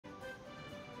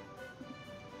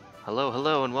Hello,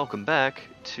 hello, and welcome back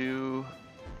to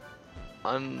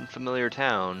Unfamiliar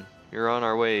Town. You're on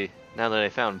our way, now that I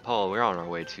found Paul, we're on our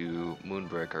way to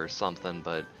Moonbrooke or something,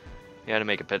 but we had to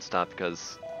make a pit stop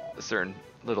because a certain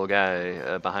little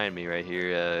guy behind me right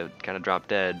here kind of dropped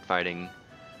dead fighting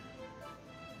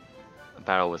a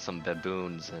battle with some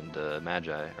baboons and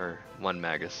magi, or one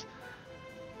magus.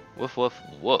 Woof, woof,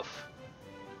 woof.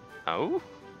 Oh?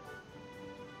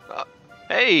 Uh,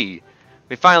 hey!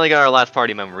 We finally got our last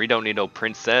party member. We don't need no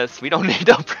princess. We don't need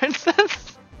no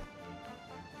princess.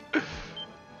 I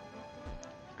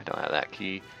don't have that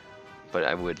key, but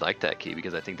I would like that key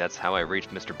because I think that's how I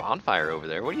reached Mr. Bonfire over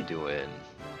there. What are you doing?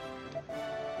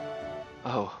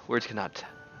 Oh, words cannot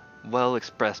well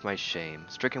express my shame.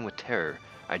 Stricken with terror,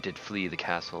 I did flee the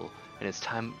castle in its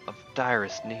time of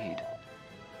direst need.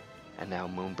 And now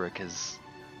Moonbrooke is...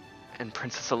 and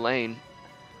Princess Elaine.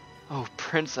 Oh,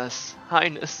 Princess,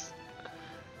 Highness.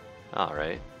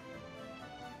 Alright.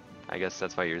 I guess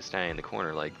that's why you're standing in the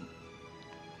corner, like...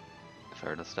 If I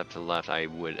were to step to the left, I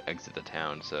would exit the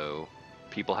town, so...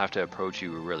 People have to approach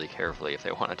you really carefully if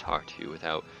they want to talk to you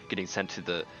without getting sent to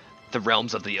the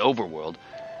realms of the overworld.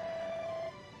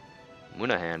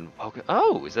 Moonahan, welcome...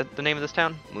 Oh, is that the name of this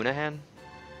town? Moonahan?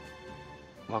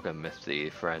 Welcome, Misty,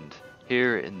 friend.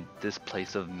 Here in this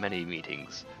place of many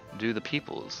meetings, do the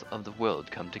peoples of the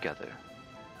world come together.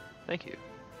 Thank you.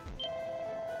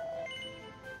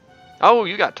 Oh,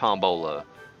 you got Tombola.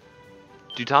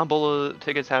 Do Tombola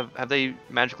tickets have they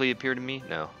magically appeared to me?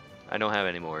 No, I don't have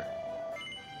any more.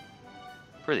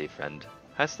 Pretty friend,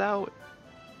 hast thou?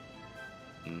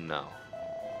 No.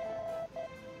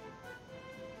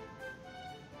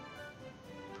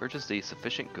 Purchase thee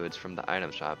sufficient goods from the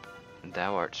item shop, and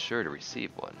thou art sure to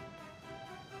receive one.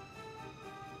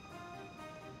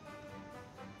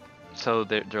 So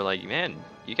they're like, man,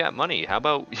 you got money. How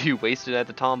about you waste it at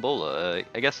the tombola?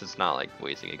 I guess it's not like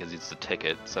wasting it because it's a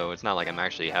ticket, so it's not like I'm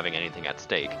actually having anything at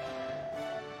stake.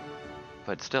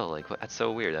 But still, like, that's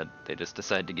so weird that they just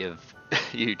decide to give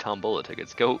you tombola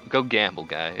tickets. Go gamble,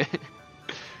 guy.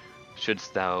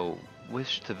 Shouldst thou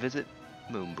wish to visit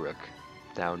Moonbrooke,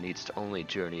 thou needst only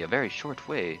journey a very short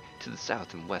way to the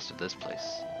south and west of this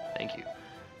place. Thank you.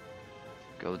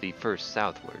 Go thee first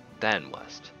southward, then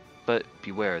west. But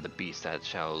beware the beast that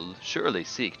shall surely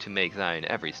seek to make thine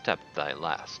every step thy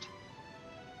last.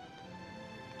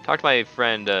 Talk to my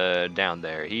friend down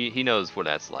there. He knows what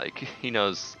that's like. He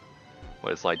knows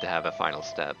what it's like to have a final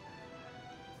step.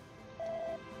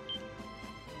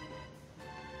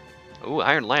 Ooh,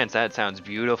 Iron Lance, that sounds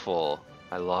beautiful.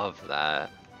 I love that.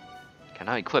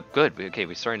 Cannot equip, good. Okay,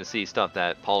 we're starting to see stuff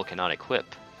that Paul cannot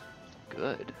equip.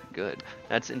 Good, good.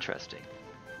 That's interesting.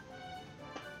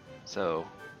 So...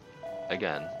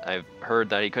 Again, I've heard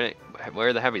that he couldn't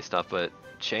wear the heavy stuff, but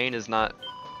chain is not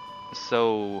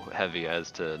so heavy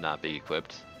as to not be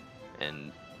equipped.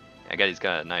 And I guess he's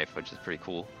got a knife, which is pretty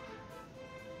cool.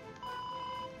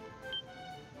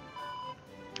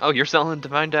 Oh, you're selling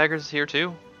divine daggers here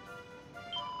too?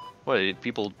 What, did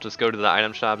people just go to the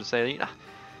item shop and say,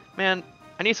 man,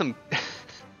 I need some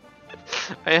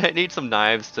I need some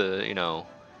knives to, you know,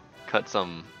 cut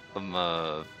some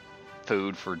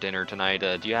food for dinner tonight.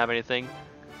 Do you have anything?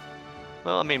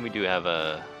 Well, I mean, we do have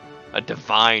a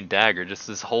divine dagger, just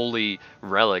this holy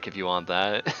relic if you want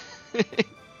that.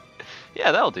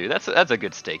 Yeah, that'll do. That's a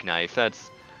good steak knife. Let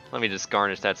me just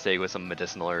garnish that steak with some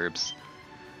medicinal herbs.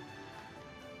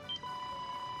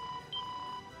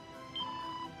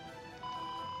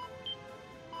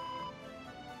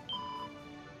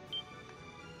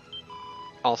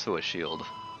 Also a shield,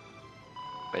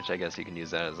 which I guess you can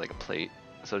use that as like a plate.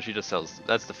 So she just sells,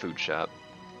 that's the food shop.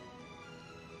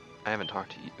 I haven't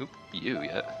talked to you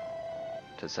yet.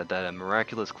 'Tis said that a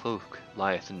miraculous cloak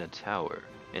lieth in a tower,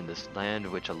 in this land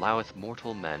which alloweth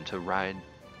mortal men to ride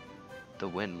the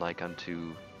wind like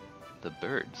unto the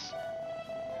birds.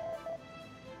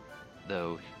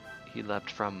 Though he leapt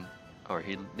from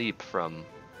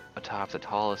atop the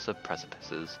tallest of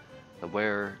precipices, the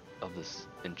wearer of this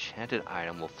enchanted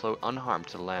item will float unharmed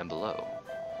to the land below.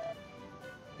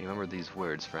 Remember these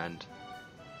words, friend,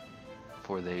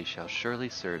 for they shall surely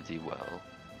serve thee well.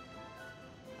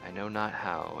 I know not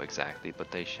how exactly, but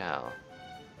they shall.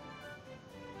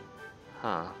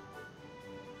 Huh.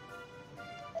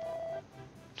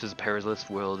 'Tis a perilous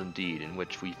world indeed in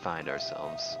which we find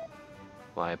ourselves.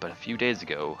 Why, but a few days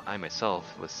ago, I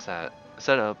myself was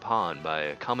set upon by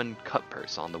a common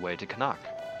cutpurse on the way to Canuck.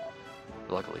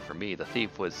 Luckily for me, the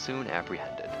thief was soon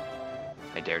apprehended.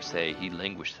 I dare say he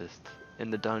languisheth in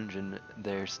the dungeon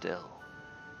there still.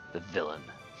 The villain.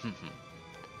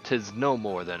 'Tis no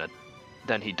more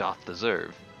than he doth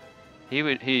deserve. He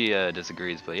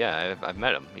disagrees, but yeah, I've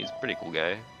met him. He's a pretty cool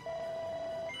guy.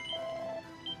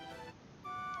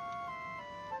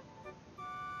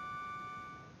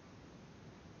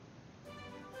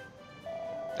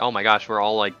 Oh my gosh, we're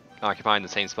all like occupying the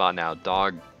same spot now.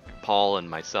 Dog, Paul, and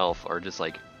myself are just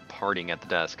like partying at the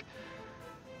desk.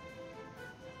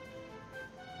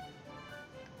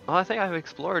 Well, I think I've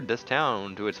explored this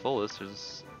town to its fullest.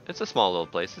 It's a small little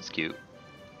place. It's cute.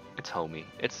 It's homey.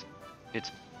 It's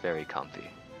very comfy.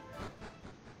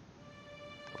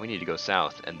 We need to go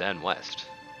south and then west.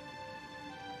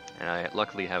 And I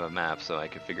luckily have a map so I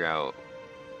can figure out.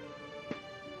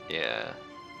 Yeah.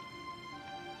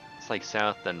 It's like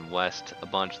south, then west, a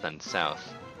bunch, then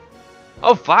south.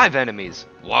 Oh, 5 enemies!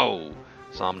 Whoa!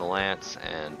 Somnolence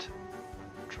and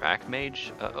Track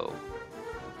Mage? Uh-oh.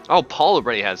 Oh, Paul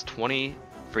already has 20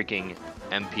 freaking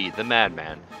MP, the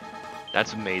Madman.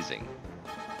 That's amazing.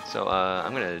 So,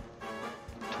 I'm gonna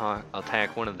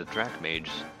attack one of the Track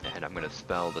Mages, and I'm gonna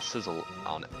spell the Sizzle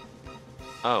on it.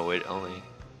 Oh, it only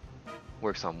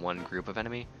works on one group of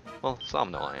enemy? Well,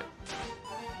 Somnolent.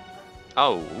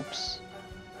 Oh, oops.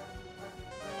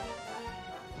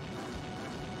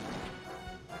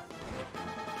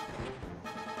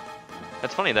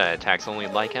 That's funny that it attacks only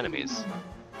like enemies.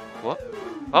 What?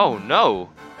 Oh no!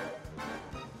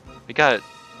 We got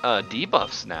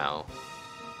debuffs now.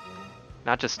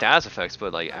 Not just status effects,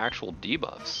 but like actual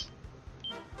debuffs.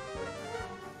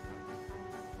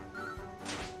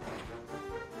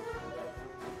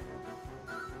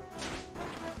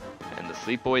 And the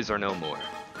Sleep Boys are no more.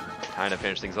 Time to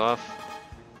finish things off.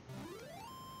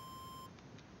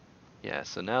 Yeah,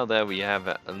 so now that we have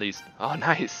at least... Oh,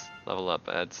 nice! Level up.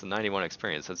 That's 91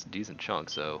 experience. That's a decent chunk,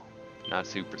 so not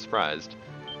super surprised.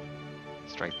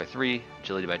 Strength by 3,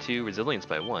 agility by 2, resilience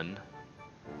by 1.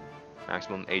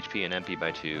 Maximum HP and MP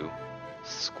by 2.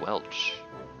 Squelch.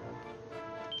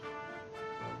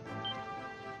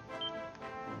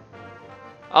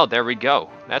 Oh, there we go.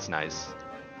 That's nice.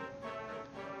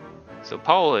 So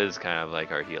Paul is kind of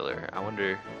like our healer. I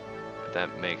wonder if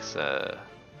that makes...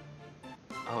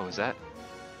 Oh, is that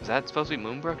supposed to be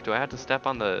Moonbrooke? Do I have to step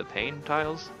on the pain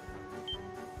tiles?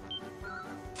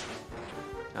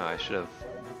 Oh, I should have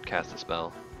cast a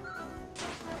spell.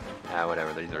 Ah,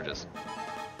 whatever, these are just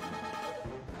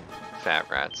fat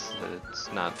rats.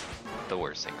 It's not the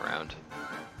worst thing around.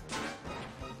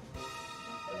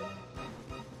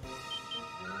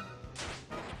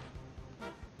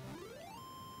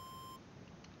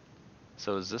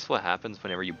 So is this what happens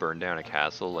whenever you burn down a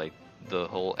castle? Like, the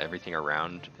whole everything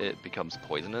around it becomes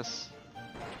poisonous?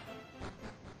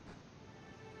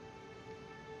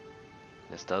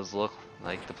 This does look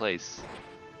like the place.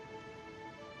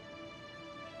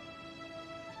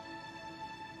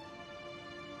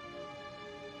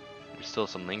 There's still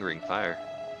some lingering fire.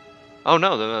 Oh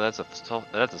no, that's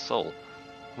a soul.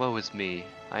 Woe is me.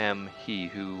 I am he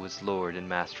who was lord and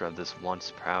master of this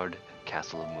once proud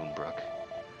Castle of Moonbrooke.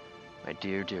 My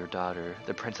dear, dear daughter,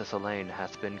 the Princess Elaine,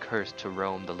 hath been cursed to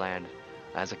roam the land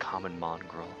as a common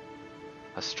mongrel.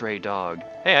 A stray dog.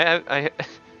 Hey, I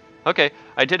okay,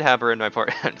 I did have her in my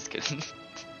part. I'm just kidding.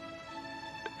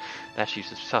 That she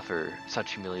should suffer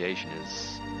such humiliation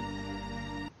is...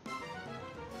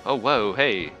 Oh, whoa,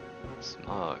 hey.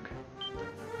 Smog.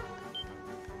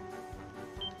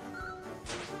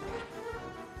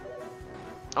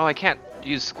 Oh, I can't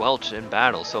use Squelch in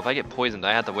battle, so if I get poisoned,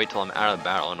 I have to wait till I'm out of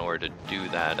battle in order to do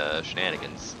that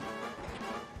shenanigans.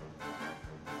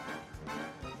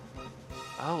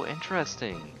 Oh,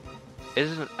 interesting.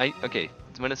 Okay,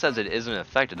 when it says it isn't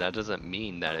affected, that doesn't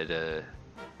mean that it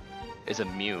is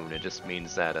immune. It just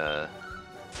means that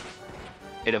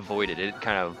it avoided. It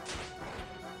kind of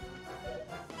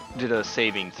did a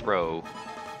saving throw,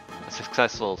 a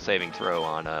successful saving throw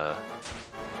on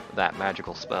that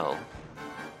magical spell.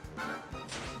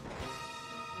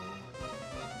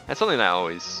 That's something that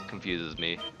always confuses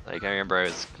me. Like, I remember I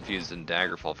was confused in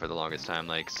Daggerfall for the longest time.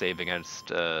 Like, save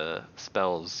against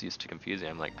spells used to confuse me.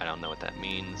 I'm like, I don't know what that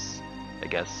means. I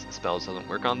guess spells doesn't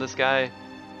work on this guy.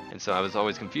 And so I was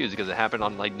always confused because it happened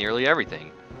on, like, nearly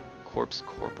everything. Corpse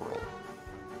Corporal.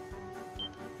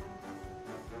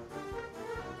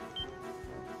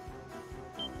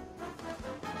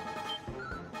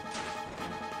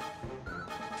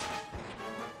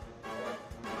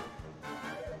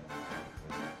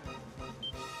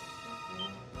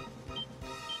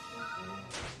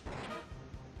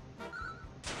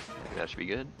 That should be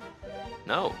good.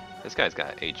 No, this guy's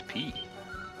got HP.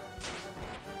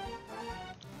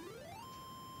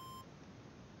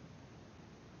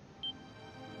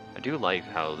 I do like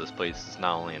how this place is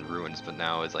not only in ruins, but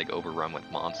now is like overrun with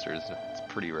monsters. It's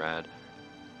pretty rad.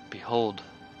 Behold,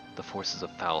 the forces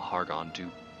of foul Hargon do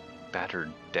batter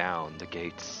down the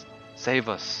gates. Save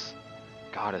us,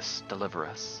 goddess, deliver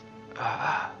us.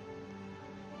 Ah.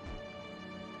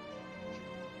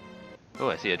 Oh,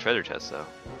 I see a treasure chest though.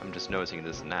 I'm just noticing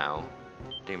this now.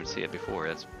 Didn't even see it before.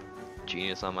 That's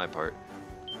genius on my part.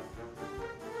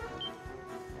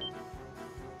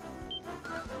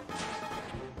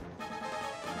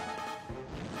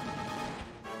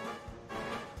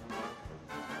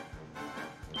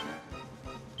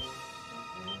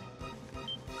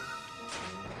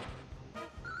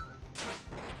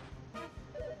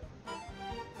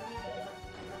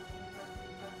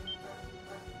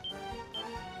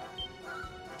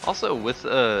 Also, with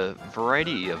a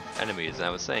variety of enemies, I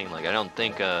was saying, like, I don't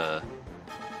think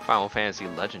Final Fantasy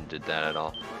Legend did that at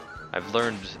all. I've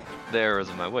learned there as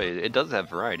my way. It does have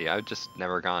variety. I've just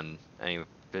never gone any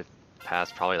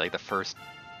past probably like the first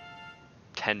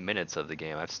 10 minutes of the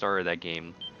game. I've started that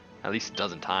game at least a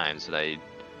dozen times, but I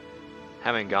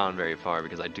haven't gone very far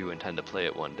because I do intend to play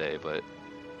it one day. But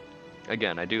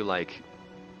again, I do like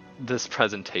this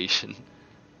presentation,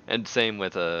 and same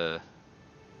with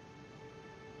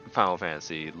Final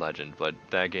Fantasy Legend, but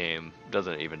that game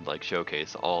doesn't even like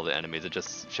showcase all the enemies. It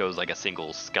just shows like a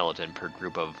single skeleton per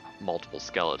group of multiple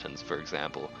skeletons, for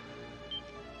example.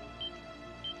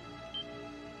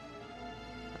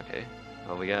 Okay,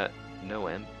 well we got no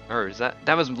M, or is that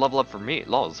was level up for me?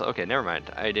 Lols. Okay, never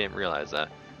mind. I didn't realize that.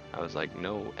 I was like,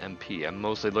 no MP. I'm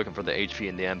mostly looking for the HP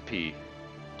and the MP.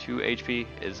 2 HP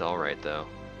is alright though.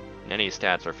 Any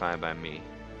stats are fine by me.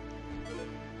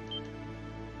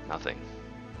 Nothing.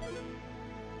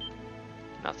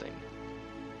 Nothing.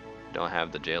 Don't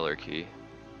have the jailer key.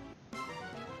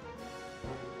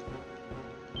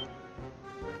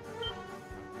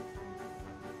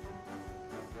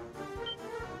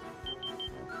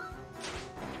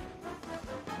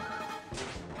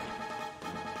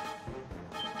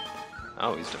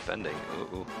 Oh, he's defending.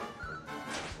 Ooh.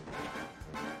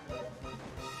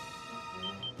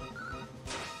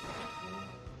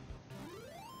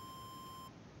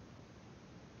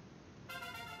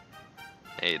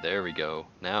 Hey, there we go.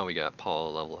 Now we got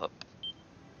Paul level up.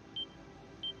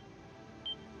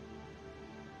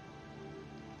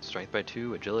 Strength by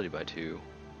 2, agility by 2,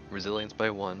 resilience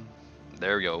by 1.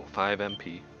 There we go, 5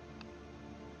 MP.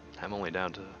 I'm only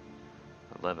down to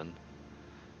 11.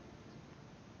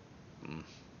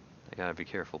 I gotta be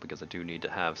careful because I do need to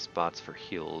have spots for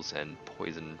heals and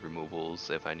poison removals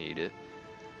if I need it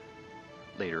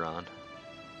later on.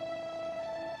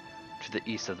 To the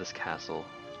east of this castle,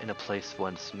 in a place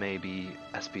whence may be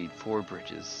espied 4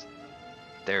 bridges,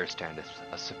 there standeth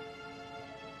a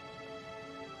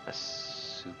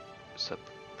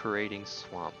separating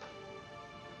swamp.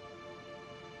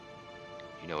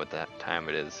 You know what that time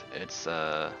it is. It's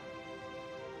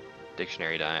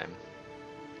dictionary time.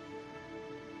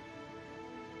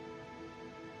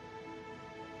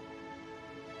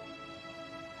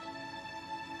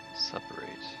 Separate.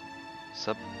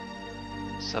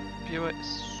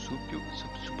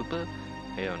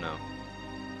 I don't know.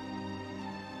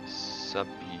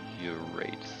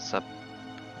 Suppurate. I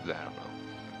don't know.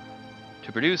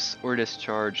 To produce or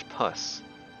discharge pus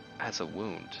as a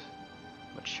wound.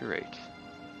 Maturate.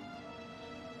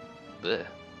 Bleh.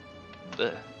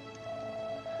 Bleh.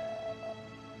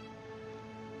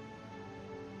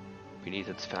 Beneath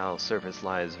its foul surface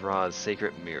lies Ra's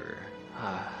sacred mirror.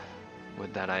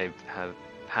 Would that I have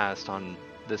passed on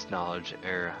this knowledge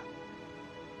ere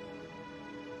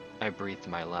I breathed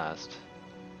my last.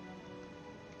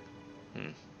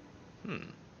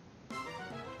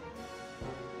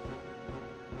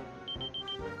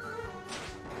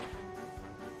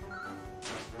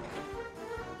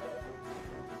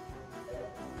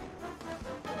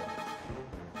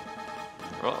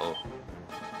 Uh-oh.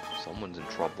 Someone's in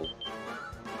trouble.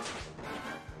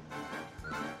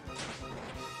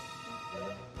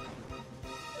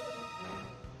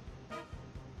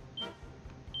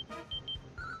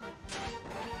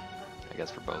 I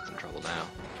guess we're both in trouble now.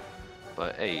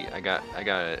 But hey, I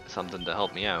got something to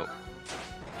help me out.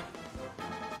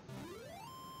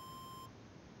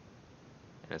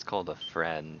 And it's called a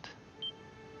friend.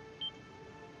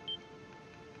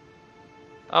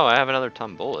 Oh, I have another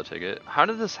Tombola ticket. How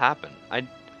did this happen?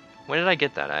 When did I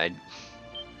get that? I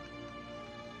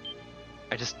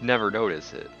just never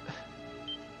noticed it.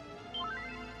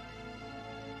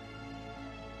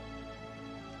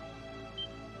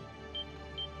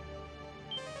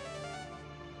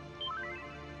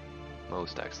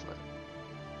 Most excellent.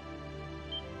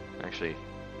 Actually,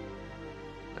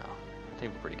 no. I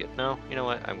think we're pretty good. No, you know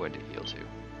what? I'm going to heal too.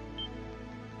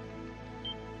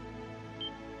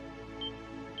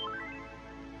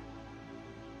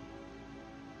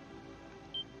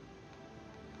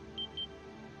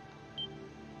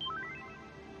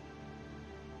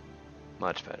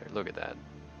 Much better. Look at that.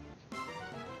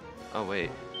 Oh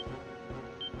wait.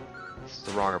 This is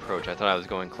the wrong approach. I thought I was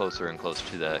going closer and closer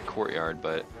to that courtyard,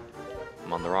 but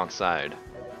I'm on the wrong side.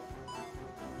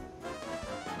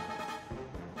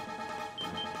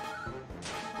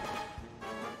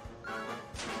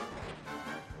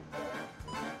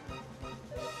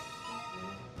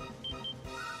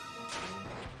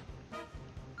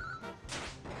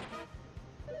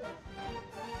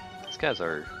 These guys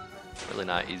are really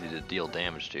not easy to deal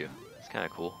damage to. It's kind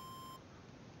of cool.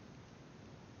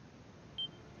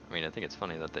 I mean, I think it's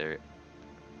funny that they're...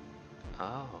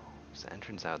 Oh, there's an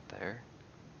entrance out there.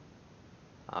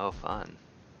 Oh, fun.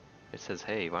 It says,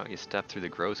 hey, why don't you step through the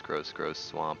gross,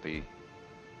 swampy...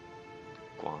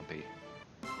 Gwampy.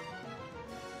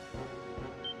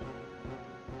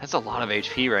 That's a lot of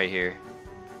HP right here.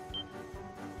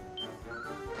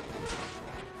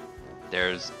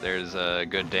 There's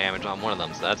good damage on one of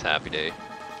them, so that's happy day.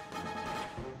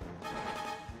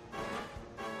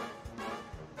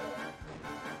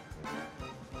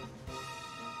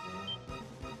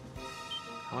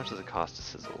 How much does it cost to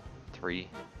sizzle? 3?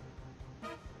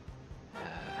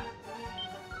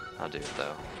 I'll do it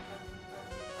though.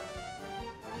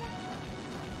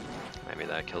 Maybe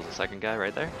that kills the second guy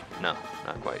right there? No,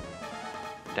 not quite.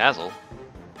 Dazzle?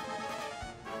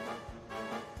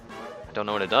 I don't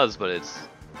know what it does, but it's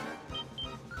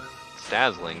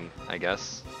dazzling, I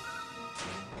guess.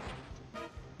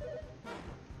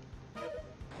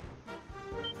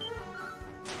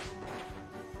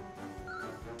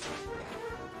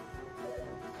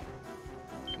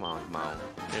 Come on, come on.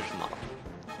 Finish them off.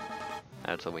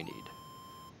 That's what we need.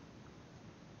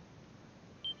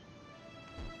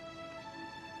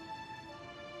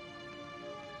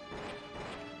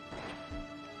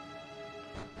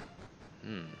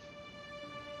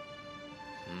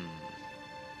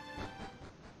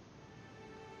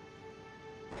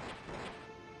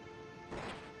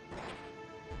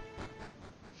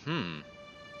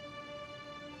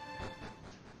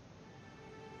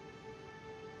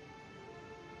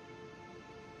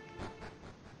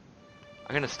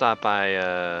 I'm gonna stop by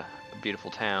a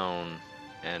beautiful town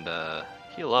and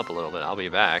heal up a little bit. I'll be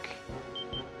back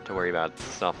to worry about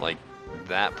stuff like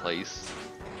that place.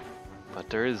 But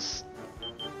there is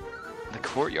the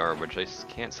courtyard, which I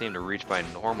can't seem to reach by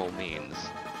normal means.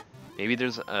 Maybe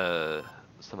there's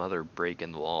some other break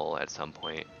in the wall at some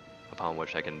point upon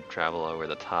which I can travel over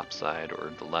the top side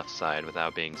or the left side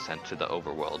without being sent to the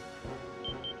overworld.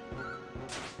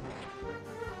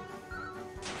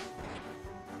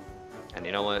 And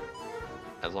you know what?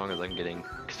 As long as I'm getting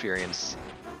experience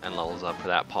and levels up for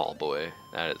that Paul boy,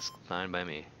 that is fine by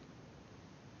me.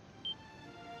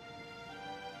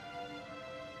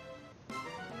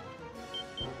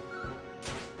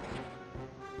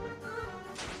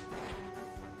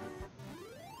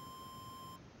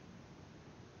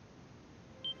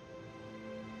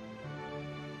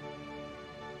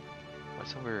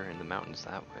 What's over in the mountains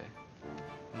that way?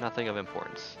 Nothing of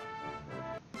importance.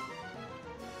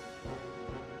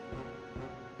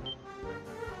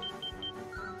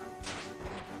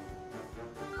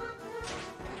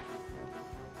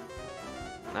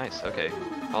 Nice, okay.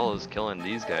 Paul is killing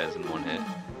these guys in one hit,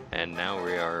 and now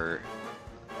we are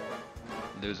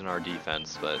losing our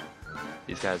defense, but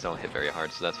these guys don't hit very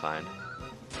hard, so that's fine.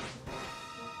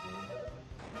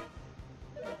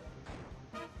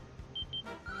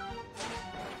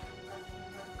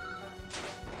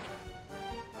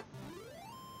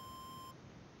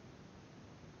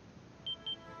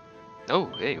 Oh,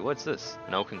 hey, what's this?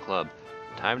 An oaken club.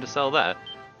 Time to sell that.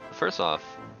 First off,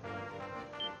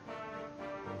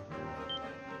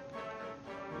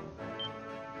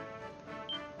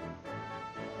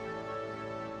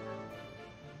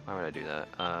 why would I do that?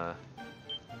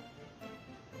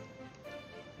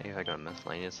 Maybe I got a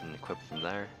miscellaneous and equip from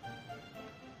there.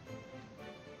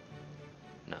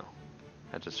 No,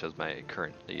 that just shows my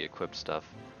currently equipped stuff.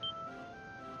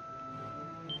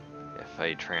 If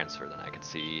I transfer, then I could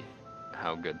see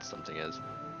how good something is.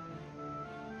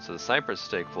 So the cypress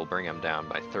stick will bring him down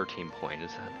by 13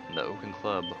 points, and the oaken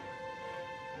club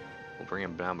will bring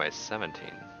him down by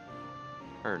 17.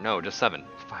 Or no, just 7.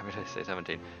 Why would I say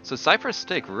 17? So cypress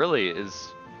stick really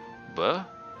is... Buh?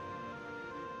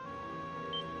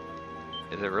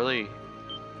 Is it really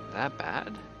that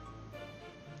bad?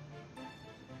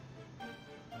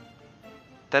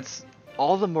 That's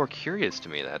all the more curious to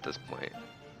me at this point.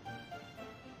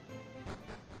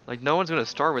 Like, no one's gonna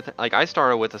start with... Like, I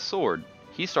started with a sword.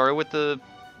 He started with an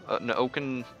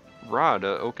oaken rod,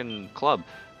 an oaken club.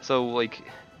 So, like,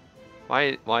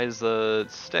 why is the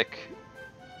stick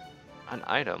an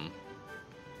item?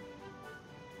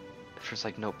 There's just,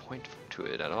 like, no point to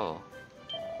it at all.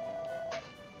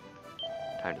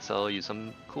 Time to sell you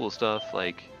some cool stuff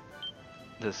like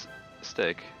this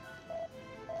stick.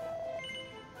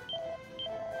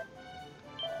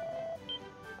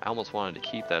 I almost wanted to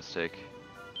keep that stick.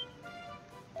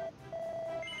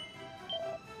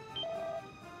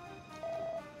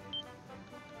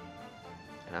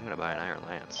 And I'm gonna buy an iron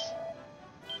lance.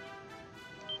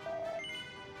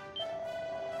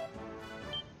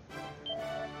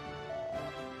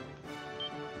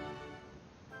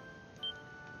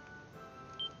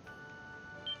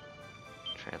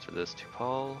 Transfer this to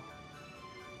Paul.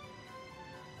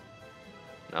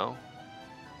 No?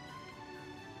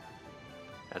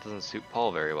 That doesn't suit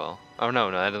Paul very well. Oh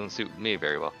no, that doesn't suit me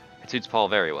very well. It suits Paul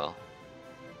very well.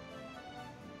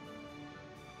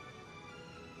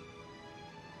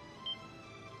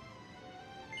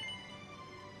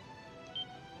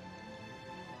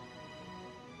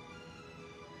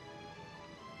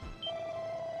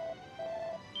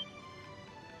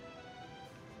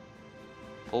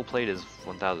 Full plate is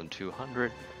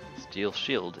 1,200. Steel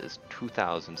shield is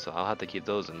 2,000, so I'll have to keep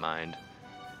those in mind.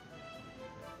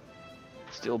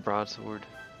 Steel broadsword.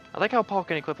 I like how Paul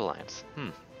can equip a lance.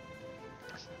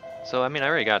 So, I mean, I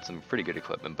already got some pretty good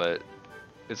equipment, but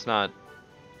it's not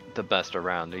the best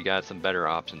around. You got some better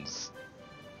options,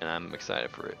 and I'm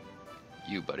excited for it.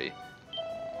 You, buddy.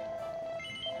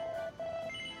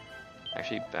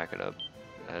 Actually, back it up.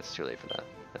 That's too late for that.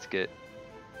 Let's get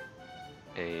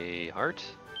a heart.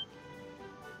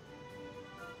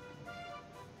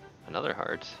 Another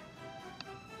heart.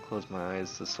 Close my eyes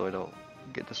so I don't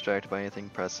get distracted by anything.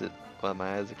 Press it while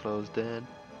my eyes are closed in.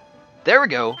 There we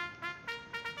go!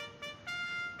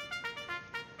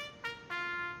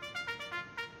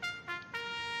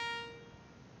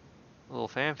 A little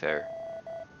fanfare.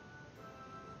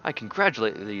 I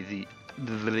congratulate heartily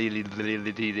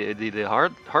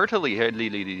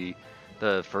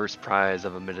the first prize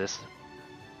of a medicine.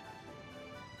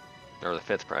 Or the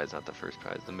fifth prize, not the first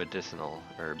prize. The medicinal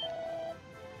herb.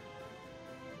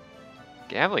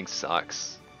 Gambling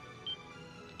sucks.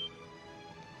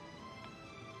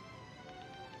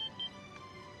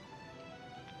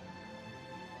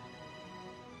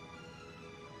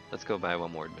 Let's go buy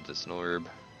one more medicinal herb.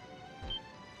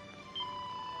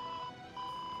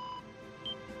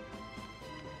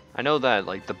 I know that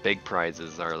like the big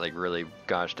prizes are like really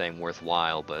gosh dang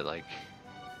worthwhile, but like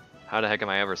how the heck am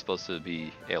I ever supposed to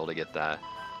be able to get that?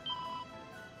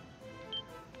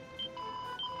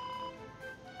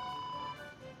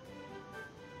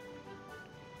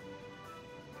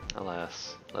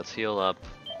 Alas, let's heal up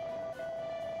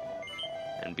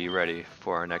and be ready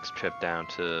for our next trip down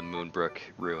to Moonbrooke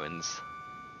Ruins,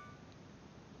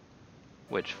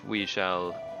 which we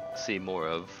shall see more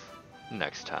of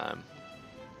next time.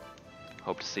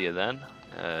 Hope to see you then.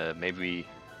 Maybe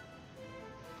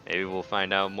we'll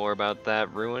find out more about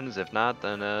that ruins. If not,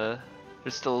 then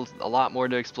there's still a lot more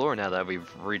to explore now that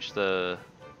we've reached the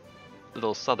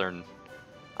little southern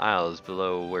isles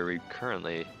below where we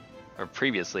currently, or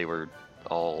previously, were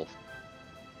all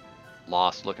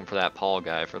lost looking for that Paul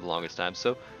guy for the longest time.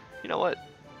 So, you know what?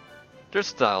 There's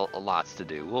still lots to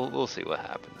do. We'll see what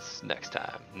happens next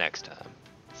time.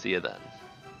 See you then.